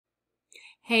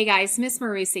Hey guys, Miss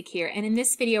Marusik here, and in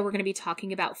this video we're going to be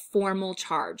talking about formal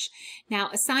charge. Now,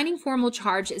 assigning formal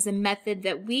charge is a method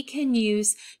that we can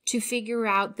use to figure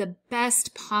out the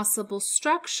best possible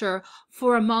structure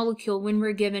for a molecule when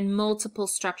we're given multiple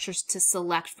structures to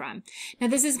select from. Now,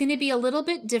 this is going to be a little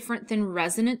bit different than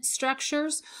resonance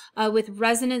structures. With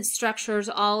resonance structures,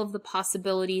 all of the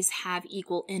possibilities have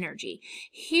equal energy.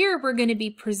 Here, we're going to be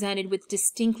presented with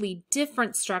distinctly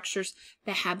different structures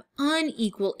that have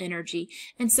unequal energy.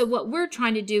 And so what we're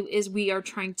trying to do is we are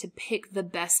trying to pick the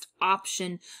best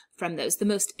option from those, the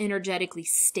most energetically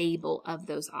stable of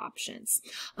those options.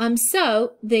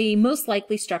 So the most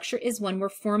likely structure is one where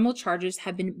formal charges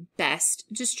have been best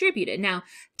distributed. Now,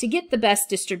 to get the best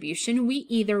distribution, we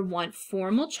either want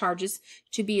formal charges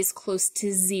to be as close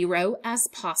to zero as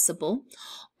possible,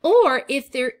 or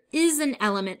if there is an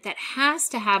element that has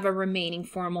to have a remaining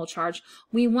formal charge,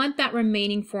 we want that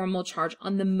remaining formal charge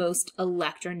on the most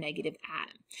electronegative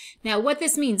atom. Now, what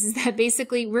this means is that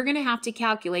basically we're going to have to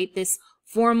calculate this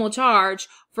formal charge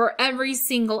for every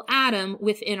single atom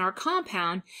within our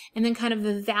compound and then kind of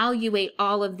evaluate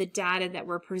all of the data that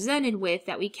we're presented with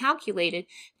that we calculated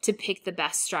to pick the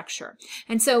best structure.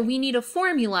 And so we need a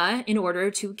formula in order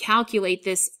to calculate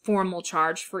this formal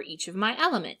charge for each of my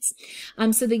elements.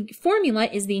 So the formula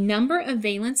is the number of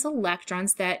valence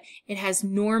electrons that it has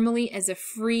normally as a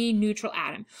free neutral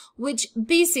atom, which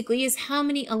basically is how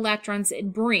many electrons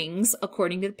it brings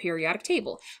according to the periodic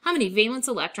table. How many valence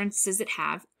electrons does it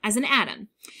have as an atom?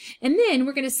 And then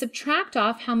we're going to subtract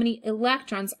off how many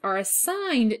electrons are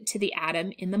assigned to the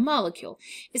atom in the molecule.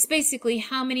 It's basically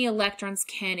how many electrons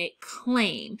can it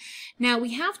claim. Now,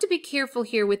 we have to be careful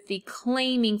here with the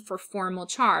claiming for formal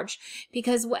charge,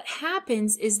 because what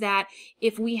happens is that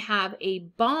if we have a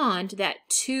bond that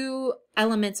two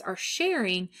elements are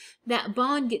sharing, that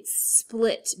bond gets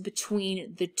split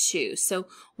between the two. So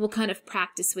we'll kind of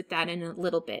practice with that in a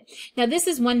little bit. Now, this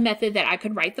is one method that I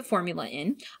could write the formula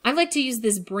in. I like to use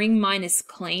this bring minus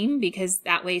claim because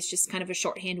that way it's just kind of a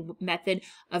shorthand method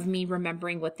of me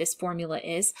remembering what this formula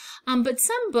is. But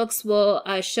some books will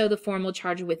show the formal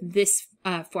charge with this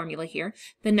formula here.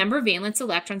 The number of valence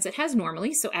electrons it has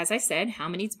normally, so as I said, how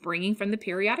many it's bringing from the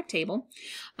periodic table,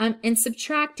 and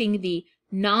subtracting the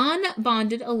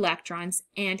non-bonded electrons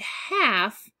and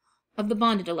half of the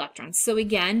bonded electrons. So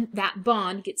again, that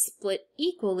bond gets split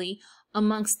equally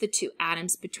amongst the two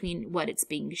atoms between what it's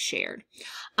being shared.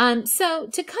 So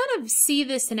to kind of see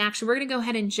this in action, we're going to go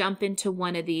ahead and jump into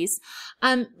one of these.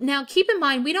 Now keep in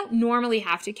mind, we don't normally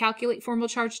have to calculate formal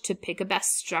charge to pick a best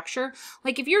structure.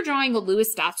 Like if you're drawing a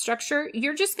Lewis dot structure,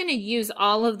 you're just going to use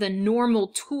all of the normal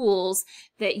tools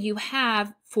that you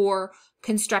have for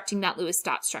constructing that Lewis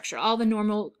dot structure, all the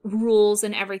normal rules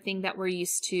and everything that we're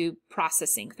used to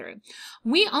processing through.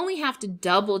 We only have to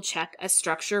double check a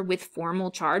structure with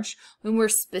formal charge when we're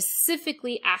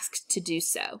specifically asked to do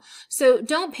so. So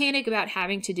don't panic about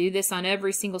having to do this on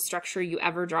every single structure you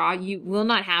ever draw. You will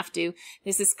not have to.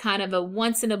 This is kind of a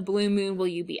once in a blue moon will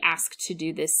you be asked to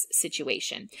do this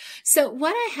situation. So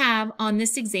what I have on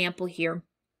this example here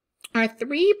are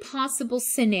three possible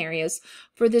scenarios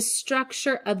for the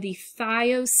structure of the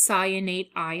thiocyanate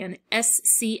ion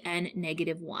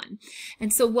SCN-1.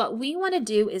 And so what we want to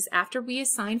do is after we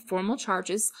assign formal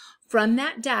charges from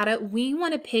that data, we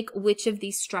want to pick which of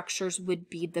these structures would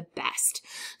be the best.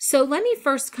 So let me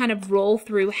first kind of roll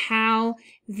through how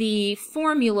the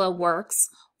formula works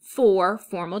for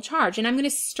formal charge. And I'm going to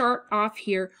start off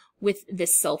here with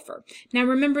this sulfur. Now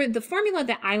remember, the formula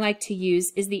that I like to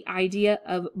use is the idea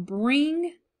of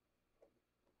bring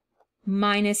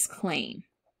minus claim,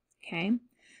 okay?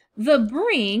 The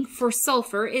bring for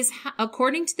sulfur is,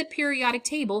 according to the periodic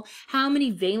table, how many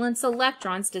valence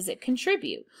electrons does it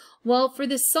contribute? Well, for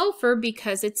the sulfur,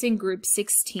 because it's in group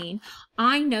 16,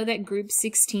 I know that group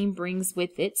 16 brings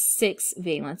with it 6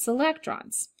 valence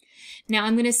electrons. Now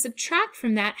I'm going to subtract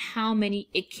from that how many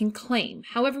it can claim.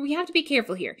 However, we have to be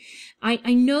careful here.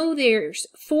 I know there's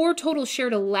 4 total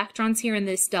shared electrons here in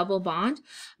this double bond,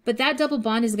 but that double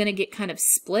bond is going to get kind of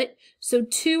split. So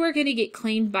 2 are going to get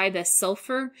claimed by the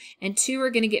sulfur and 2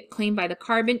 are going to get claimed by the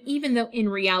carbon, even though in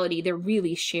reality they're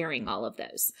really sharing all of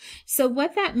those. So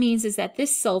what that means is that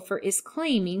this sulfur is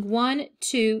claiming 1,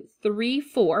 2, 3,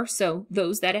 4, so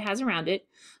those that it has around it,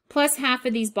 plus half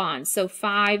of these bonds, so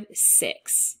 5,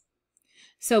 6.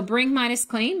 So bring minus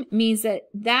claim means that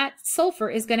that sulfur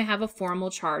is going to have a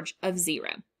formal charge of 0.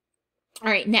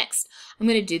 All right, next, I'm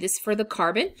going to do this for the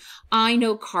carbon. I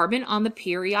know carbon on the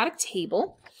periodic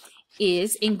table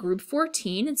is in group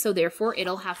 14, and so therefore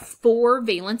it'll have 4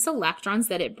 valence electrons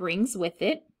that it brings with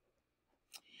it.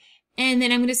 And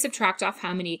then I'm going to subtract off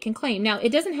how many it can claim. Now,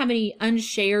 it doesn't have any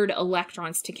unshared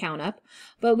electrons to count up,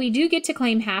 but we do get to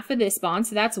claim half of this bond,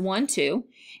 so that's 1, 2.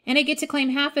 And I get to claim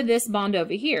half of this bond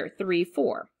over here, 3,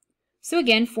 4. So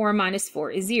again, 4 minus 4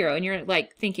 is 0. And you're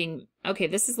like thinking, okay,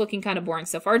 this is looking kind of boring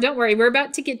so far. Don't worry, we're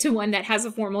about to get to one that has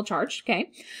a formal charge, okay?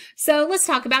 So let's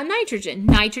talk about nitrogen.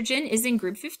 Nitrogen is in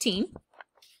group 15.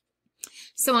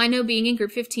 So I know being in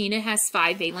group 15, it has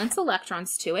 5 valence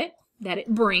electrons to it that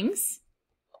it brings.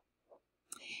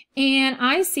 And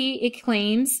I see it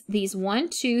claims these 1,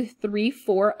 2, 3,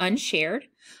 4 unshared,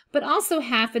 but also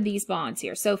half of these bonds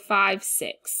here. So 5,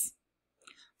 6.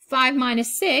 5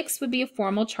 minus 6 would be a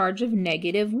formal charge of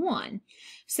 -1.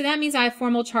 So that means I have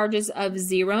formal charges of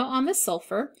 0 on the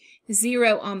sulfur,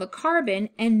 0 on the carbon,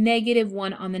 and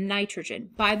 -1 on the nitrogen.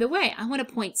 By the way, I want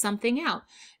to point something out.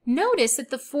 Notice that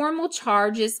the formal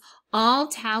charges all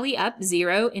tally up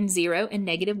 0 and 0 and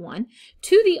 -1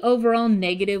 to the overall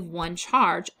 -1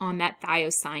 charge on that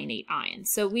thiocyanate ion.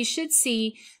 So we should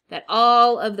see that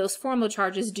all of those formal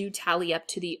charges do tally up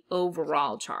to the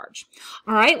overall charge.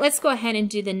 All right, let's go ahead and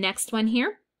do the next one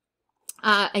here.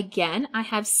 Again, I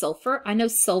have sulfur. I know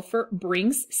sulfur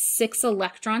brings 6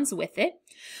 electrons with it.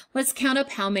 Let's count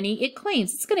up how many it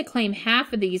claims. It's going to claim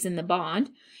half of these in the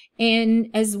bond, and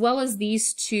as well as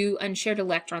these 2 unshared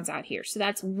electrons out here. So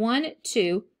that's 1,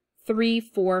 2, 3,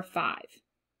 4, 5.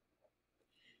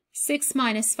 6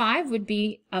 minus 5 would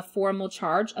be a formal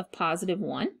charge of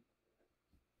 +1.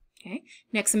 Okay,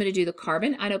 next I'm going to do the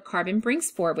carbon. I know carbon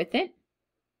brings 4 with it.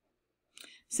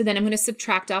 So then I'm going to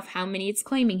subtract off how many it's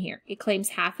claiming here. It claims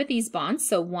half of these bonds,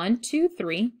 so 1, 2,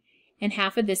 3, and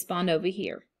half of this bond over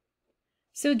here.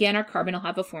 So again, our carbon will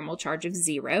have a formal charge of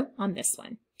 0 on this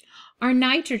one. Our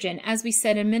nitrogen, as we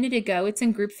said a minute ago, it's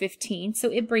in group 15,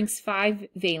 so it brings 5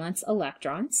 valence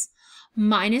electrons,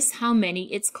 minus how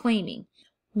many it's claiming.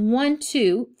 1,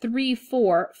 2, 3,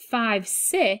 4, 5,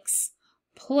 6,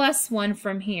 plus 1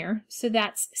 from here, so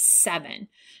that's 7.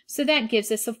 So that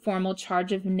gives us a formal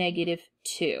charge of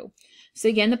 -2. So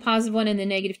again, the +1 and the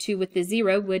 -2 with the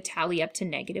 0 would tally up to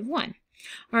 -1.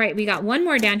 All right, we got one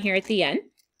more down here at the end.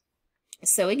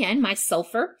 So again, my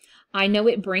sulfur, I know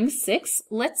it brings 6.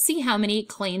 Let's see how many it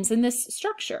claims in this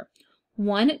structure.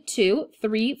 1, 2,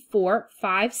 3, 4,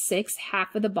 5, 6,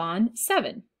 half of the bond,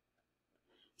 7.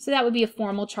 So that would be a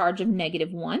formal charge of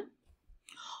 -1.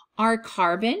 Our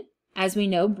carbon, as we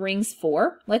know, brings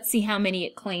 4. Let's see how many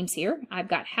it claims here. I've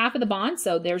got half of the bond,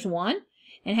 so there's 1,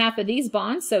 and half of these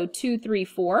bonds, so 2, 3,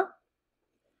 4.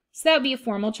 So that would be a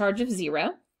formal charge of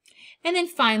 0. And then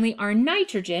finally, our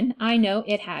nitrogen, I know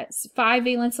it has 5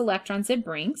 valence electrons it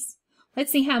brings.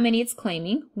 Let's see how many it's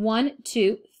claiming. 1,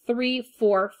 2, 3,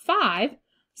 4, 5.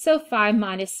 So 5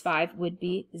 minus 5 would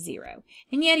be 0.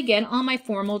 And yet again, all my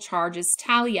formal charges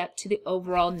tally up to the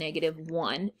overall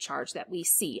 -1 charge that we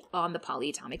see on the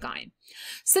polyatomic ion.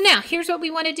 So now, here's what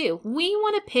we want to do. We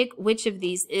want to pick which of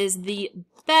these is the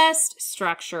best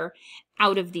structure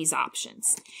out of these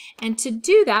options. And to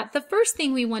do that, the first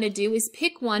thing we want to do is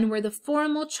pick one where the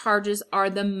formal charges are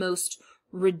the most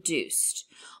reduced.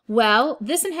 Well,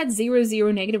 this one had 0,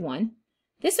 0, -1.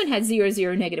 This one had 0,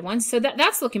 0, -1, so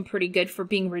that's looking pretty good for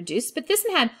being reduced. But this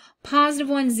one had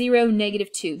 +1, 0,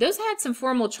 -2. Those had some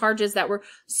formal charges that were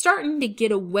starting to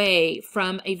get away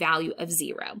from a value of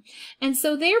 0. And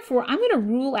so therefore, I'm going to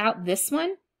rule out this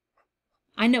one.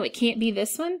 I know it can't be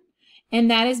this one. And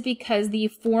that is because the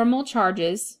formal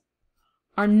charges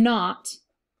are not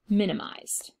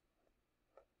minimized.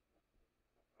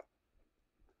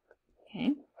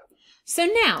 Okay. So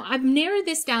now I've narrowed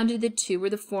this down to the 2 where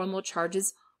the formal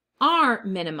charges are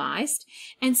minimized.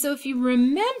 And so if you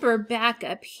remember back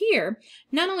up here,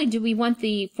 not only do we want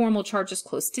the formal charges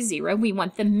close to 0, we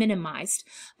want them minimized,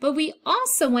 but we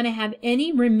also want to have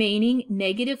any remaining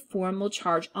negative formal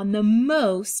charge on the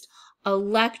most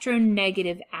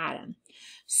electronegative atom.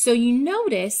 So you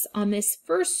notice on this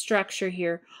first structure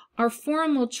here, our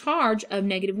formal charge of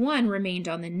 -1 remained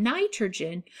on the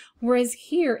nitrogen, whereas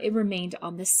here it remained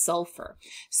on the sulfur.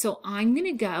 So I'm going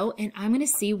to go and I'm going to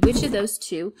see which of those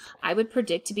two I would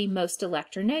predict to be most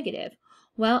electronegative.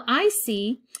 Well, I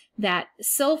see that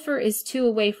sulfur is 2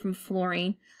 away from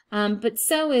fluorine, but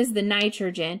so is the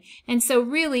nitrogen. And so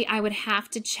really I would have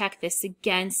to check this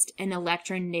against an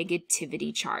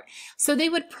electronegativity chart. So they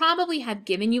would probably have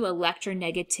given you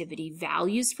electronegativity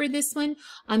values for this one,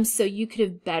 so you could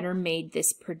have better made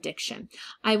this prediction.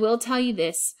 I will tell you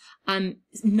this,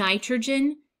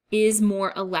 nitrogen is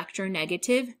more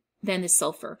electronegative than the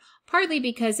sulfur, partly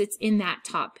because it's in that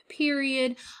top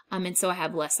period, and so I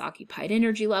have less occupied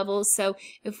energy levels. So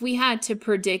if we had to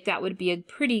predict, that would be a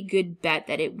pretty good bet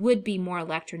that it would be more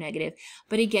electronegative.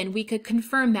 But again, we could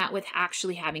confirm that with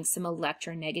actually having some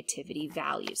electronegativity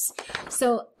values.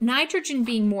 So nitrogen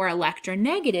being more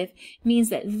electronegative means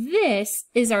that this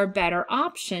is our better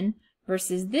option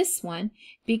versus this one,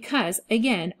 because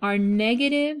again, our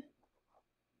negative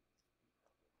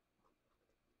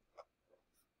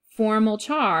formal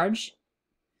charge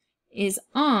is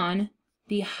on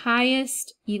the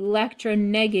highest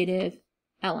electronegative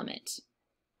element,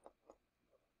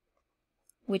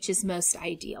 which is most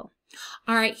ideal.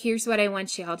 All right, here's what I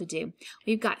want you all to do.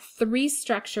 We've got 3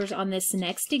 structures on this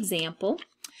next example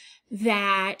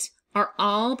that are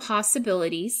all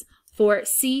possibilities for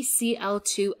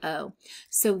CCl2O.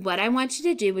 So what I want you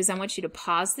to do is I want you to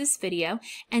pause this video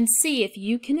and see if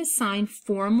you can assign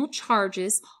formal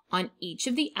charges on each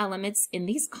of the elements in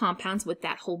these compounds with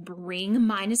that whole bring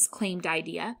minus claimed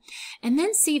idea, and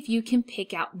then see if you can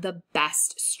pick out the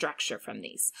best structure from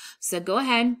these. So go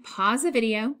ahead, pause the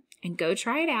video, and go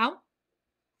try it out.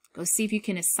 Go see if you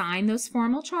can assign those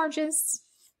formal charges.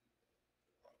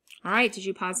 All right, did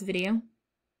you pause the video?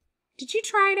 Did you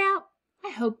try it out?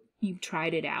 I hope you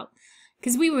tried it out,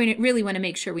 because we really want to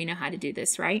make sure we know how to do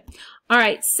this, right? All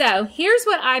right, so here's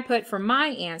what I put for my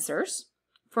answers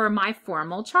for my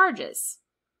formal charges.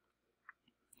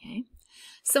 Okay,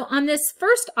 so on this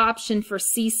first option for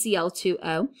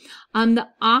CCl2O, the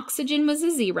oxygen was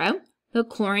a 0, the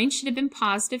chlorine should have been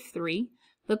positive 3,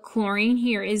 the chlorine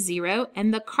here is 0,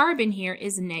 and the carbon here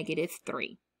is negative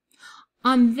 3.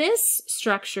 On this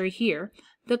structure here,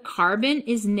 the carbon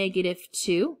is negative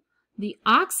 2, the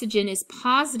oxygen is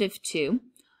positive 2,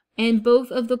 and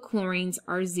both of the chlorines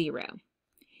are 0.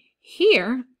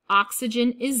 Here,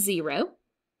 oxygen is 0,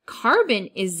 carbon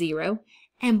is 0,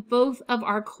 and both of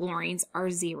our chlorines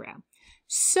are 0.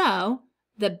 So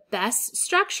the best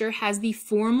structure has the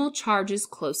formal charges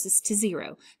closest to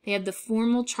 0. They have the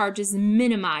formal charges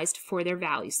minimized for their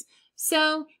values.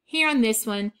 So here on this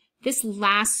one, this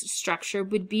last structure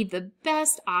would be the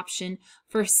best option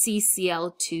for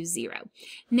CCl20.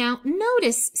 Now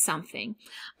notice something.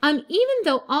 Even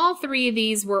though all 3 of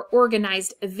these were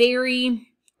organized very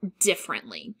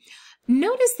differently,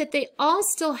 notice that they all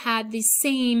still had the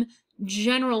same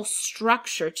general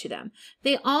structure to them.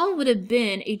 They all would have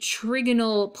been a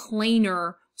trigonal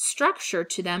planar structure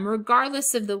to them,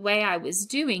 regardless of the way I was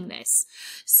doing this.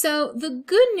 So the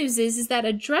good news is that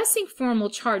addressing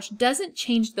formal charge doesn't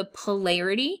change the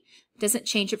polarity, doesn't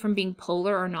change it from being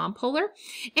polar or nonpolar,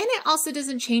 and it also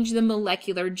doesn't change the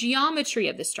molecular geometry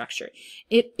of the structure.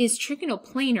 It is trigonal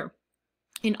planar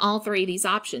in all 3 of these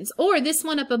options, or this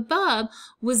one up above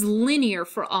was linear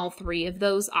for all 3 of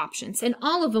those options, and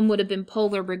all of them would have been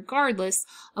polar regardless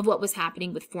of what was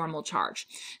happening with formal charge.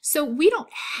 So we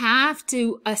don't have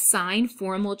to assign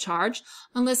formal charge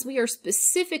unless we are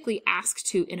specifically asked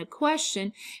to in a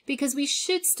question, because we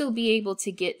should still be able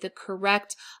to get the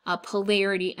correct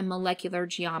polarity and molecular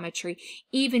geometry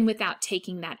even without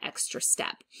taking that extra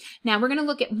step. Now we're going to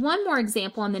look at one more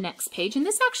example on the next page, and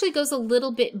this actually goes a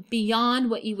little bit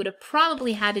beyond what you would have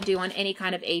probably had to do on any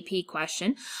kind of AP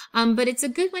question, but it's a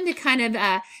good one to kind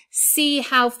of see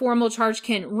how formal charge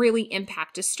can really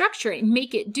impact a structure and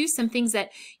make it do some things that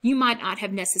you might not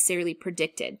have necessarily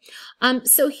predicted.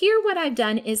 So here what I've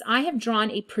done is I have drawn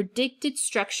a predicted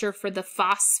structure for the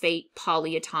phosphate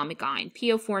polyatomic ion,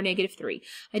 PO4 negative 3.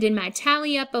 I did my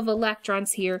tally up of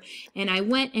electrons here, and I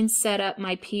went and set up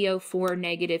my PO4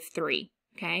 negative 3.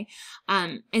 Okay,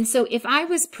 and so if I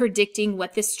was predicting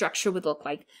what this structure would look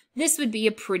like, this would be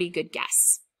a pretty good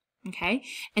guess. Okay,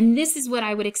 and this is what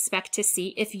I would expect to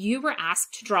see if you were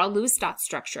asked to draw a Lewis dot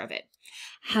structure of it.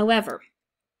 However,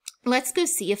 let's go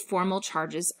see if formal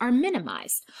charges are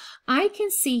minimized. I can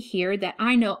see here that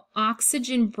I know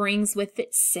oxygen brings with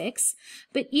it 6,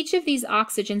 but each of these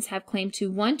oxygens have claim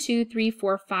to 1, 2, 3,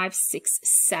 4, 5, 6,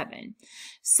 7.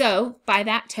 So by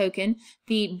that token,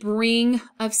 the bring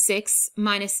of 6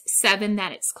 minus 7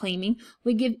 that it's claiming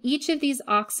would give each of these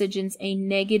oxygens a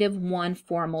negative 1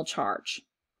 formal charge.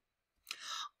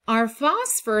 Our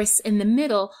phosphorus in the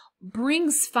middle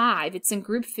brings 5, it's in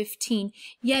group 15,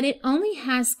 yet it only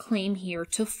has claim here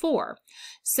to 4.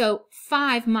 So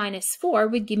 5 minus 4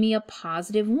 would give me a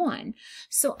positive 1.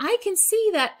 So I can see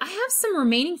that I have some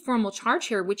remaining formal charge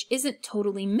here which isn't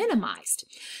totally minimized.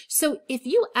 So if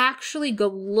you actually go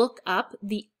look up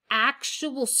the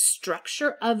actual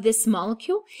structure of this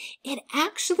molecule, it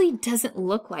actually doesn't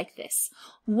look like this.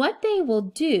 What they will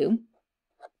do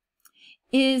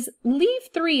is leave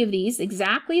 3 of these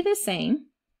exactly the same,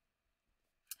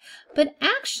 but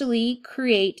actually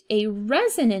create a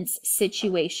resonance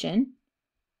situation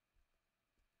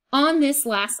on this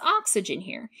last oxygen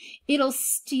here. It'll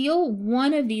steal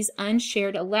one of these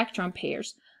unshared electron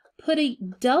pairs, put a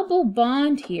double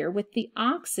bond here with the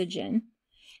oxygen,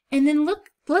 and then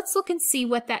let's look and see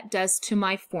what that does to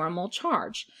my formal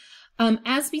charge.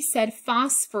 As we said,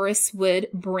 phosphorus would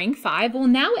bring 5. Well,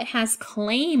 now it has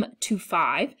claim to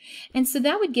 5, and so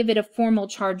that would give it a formal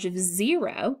charge of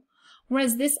 0.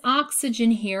 Whereas this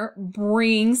oxygen here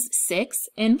brings 6,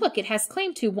 and look, it has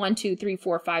claim to 1, 2, 3,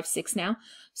 4, 5, 6 now.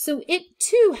 So it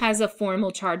too has a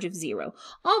formal charge of 0.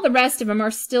 All the rest of them are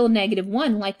still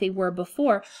 -1 like they were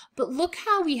before, but look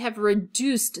how we have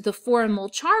reduced the formal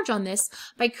charge on this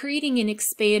by creating an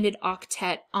expanded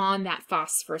octet on that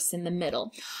phosphorus in the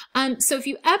middle. So if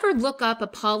you ever look up a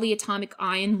polyatomic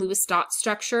ion Lewis dot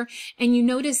structure and you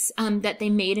notice that they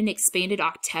made an expanded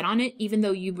octet on it, even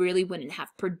though you really wouldn't have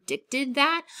predicted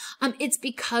that, it's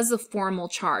because of formal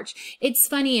charge. It's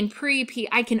funny, in pre-EP,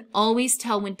 I can always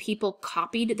tell when people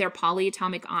copied their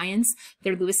polyatomic ions,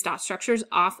 their Lewis dot structures,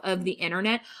 off of the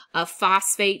internet,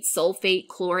 phosphate, sulfate,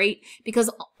 chlorate, because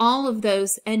all of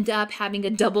those end up having a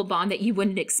double bond that you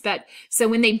wouldn't expect. So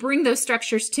when they bring those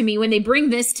structures to me, when they bring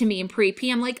this to me in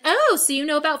pre-EP, I'm like, oh, so you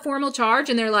know about formal charge?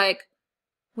 And they're like,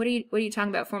 what are you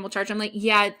talking about, formal charge? I'm like,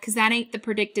 yeah, because that ain't the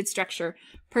predicted structure.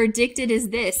 Predicted is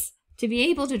this. To be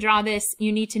able to draw this,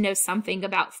 you need to know something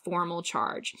about formal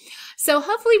charge. So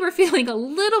hopefully we're feeling a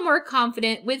little more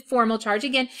confident with formal charge.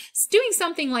 Again, doing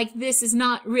something like this is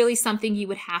not really something you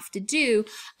would have to do.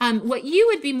 What you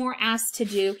would be more asked to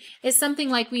do is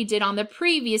something like we did on the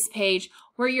previous page,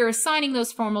 where you're assigning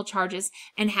those formal charges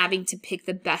and having to pick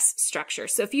the best structure.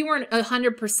 So if you weren't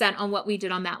 100% on what we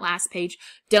did on that last page,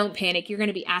 don't panic. You're going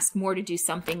to be asked more to do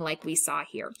something like we saw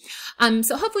here.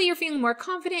 So hopefully you're feeling more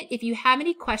confident. If you have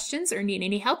any questions or need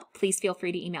any help, please feel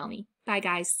free to email me. Bye,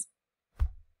 guys.